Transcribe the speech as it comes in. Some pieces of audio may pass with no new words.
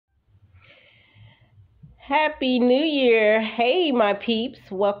Happy New Year. Hey, my peeps.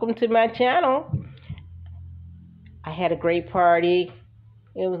 Welcome to my channel. I had a great party.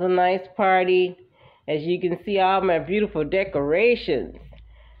 It was a nice party. As you can see, all my beautiful decorations.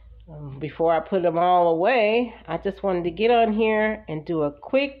 Before I put them all away, I just wanted to get on here and do a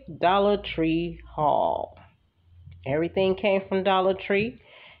quick Dollar Tree haul. Everything came from Dollar Tree,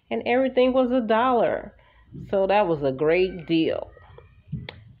 and everything was $1. So that was a great deal.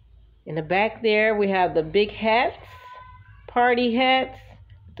 In the back there, we have the big hats, party hats,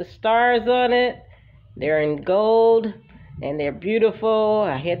 with the stars on it. They're in gold, and they're beautiful.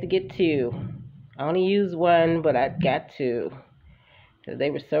 I had to get two. I only used one, but I got two, because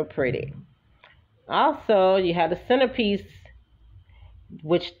they were so pretty. Also, you have the centerpiece,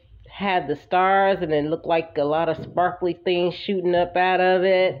 which had the stars, and it looked like a lot of sparkly things shooting up out of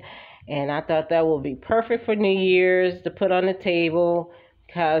it. And I thought that would be perfect for New Year's to put on the table,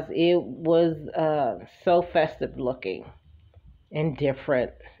 because it was so festive looking and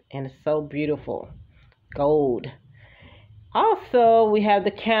different, and it's so beautiful. Gold. Also, we have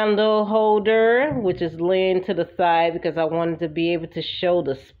the candle holder, which is laying to the side because I wanted to be able to show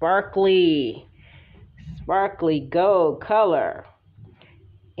the sparkly gold color.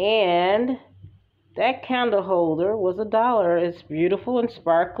 And that candle holder was $1. It's beautiful and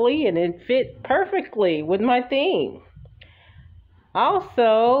sparkly, and it fit perfectly with my theme.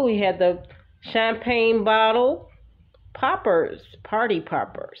 Also, we had the champagne bottle poppers, party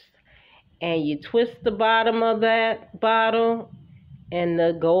poppers. And you twist the bottom of that bottle, and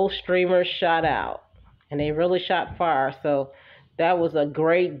the gold streamers shot out. And they really shot far, so that was a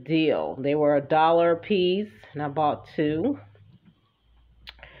great deal. They were $1 a piece, and I bought two.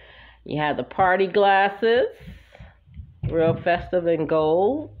 You had the party glasses, real festive in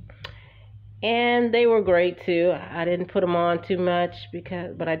gold. And they were great too. I didn't put them on too much,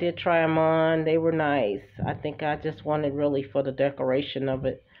 but I did try them on. They were nice. I think I just wanted really for the decoration of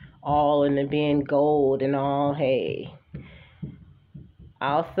it all, and it being gold and all. Hey.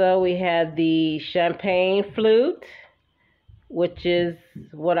 Also, we had the champagne flute, which is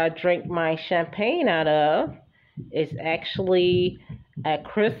what I drink my champagne out of. It's actually a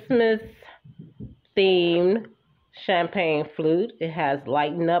Christmas themed champagne flute. It has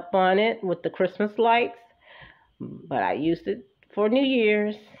lighting up on it with the Christmas lights, but I used it for New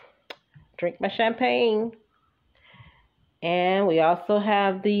Year's. Drink my champagne. And we also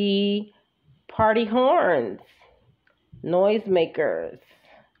have the party horns, noise makers.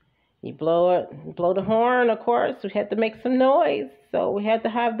 You blow the horn, of course. We had to make some noise, so we had to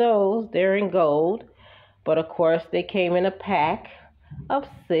have those. They're in gold, but of course they came in a pack of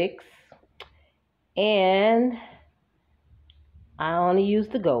 6, and I only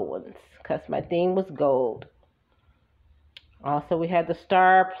used the gold ones because my theme was gold. Also, we had the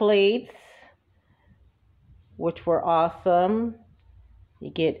star plates, which were awesome.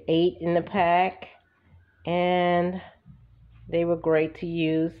 You get 8 in the pack, and they were great to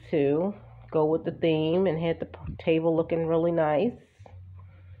use too. Go with the theme and had the table looking really nice.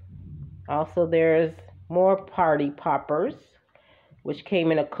 Also, there's more party poppers, which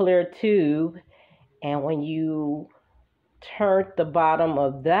came in a clear tube, and when you turned the bottom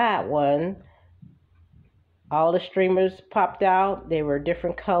of that one, all the streamers popped out. They were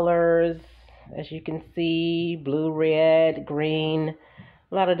different colors, as you can see, blue, red, green,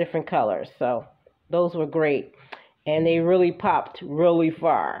 a lot of different colors. So those were great, and they really popped really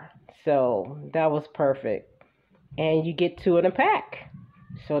far, so that was perfect. And you get 2 in a pack,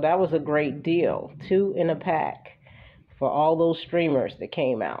 so that was a great deal. 2 in a pack for all those streamers that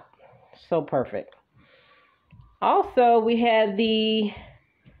came out. So perfect. Also, we had the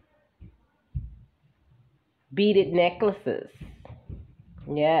beaded necklaces.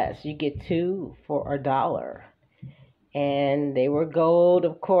 Yes, you get 2 for $1. And they were gold,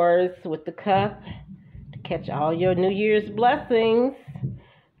 of course, with the cup to catch all your New Year's blessings.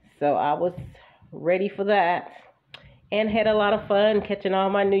 So I was ready for that, and had a lot of fun catching all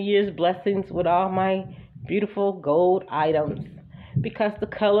my New Year's blessings with all my beautiful gold items, because the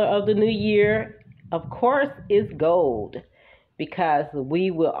color of the new year, of course, is gold, because we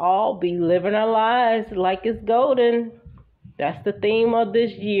will all be living our lives like it's golden. That's the theme of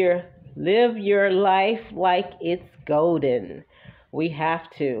this year. Live your life like it's golden. We have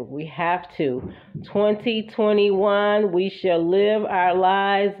to. 2021, we shall live our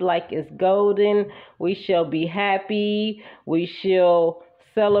lives like it's golden. We shall be happy. We shall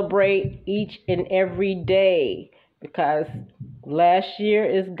celebrate each and every day, because last year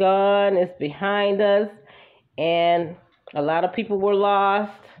is gone. It's behind us. And a lot of people were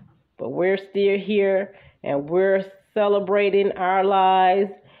lost, but we're still here, and we're celebrating our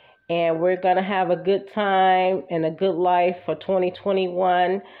lives and we're going to have a good time and a good life for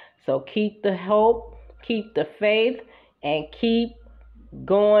 2021. So keep the hope, keep the faith, and keep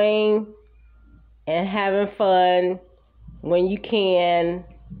going and having fun when you can,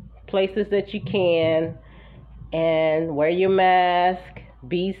 places that you can, and wear your mask,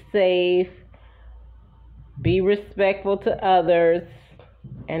 be safe, be respectful to others,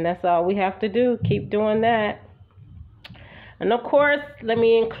 and that's all we have to do. Keep doing that. And of course, let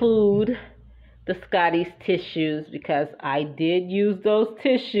me include the Scotty's tissues because I did use those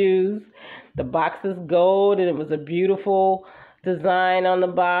tissues. The box is gold and it was a beautiful design on the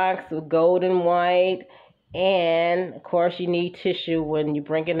box with gold and white. And of course, you need tissue when you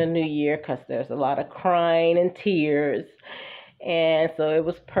bring in the new year because there's a lot of crying and tears. And so it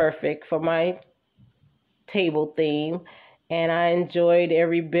was perfect for my table theme. And I enjoyed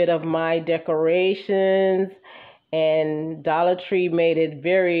every bit of my decorations, and Dollar Tree made it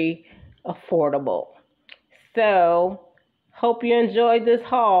very affordable. So, hope you enjoyed this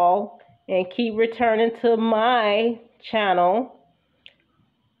haul and keep returning to my channel.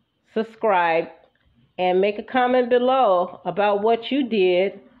 Subscribe and make a comment below about what you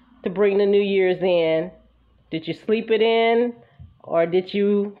did to bring the New Year's in. Did you sleep it in or did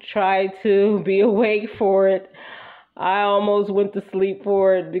you try to be awake for it? I almost went to sleep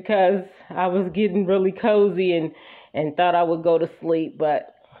for it because I was getting really cozy and thought I would go to sleep,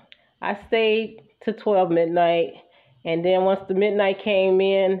 but I stayed to 12 midnight, and then once the midnight came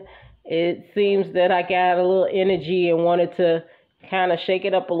in, it seems that I got a little energy and wanted to kind of shake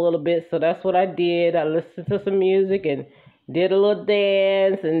it up a little bit, so that's what I did. I listened to some music and did a little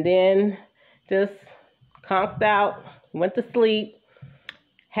dance, and then just conked out, went to sleep.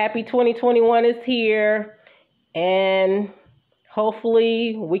 Happy 2021 is here, and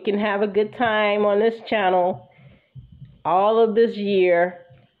hopefully we can have a good time on this channel all of this year.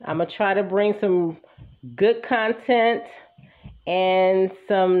 I'm going to try to bring some good content and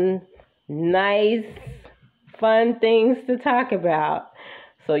some nice, fun things to talk about.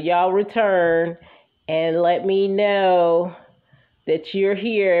 So y'all return and let me know that you're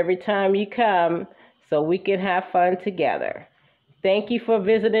here every time you come so we can have fun together. Thank you for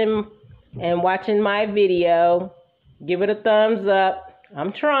visiting and watching my video. Give it a thumbs up.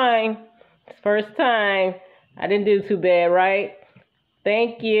 I'm trying. It's first time. I didn't do too bad, right?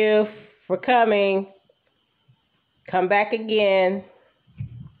 Thank you for coming. Come back again.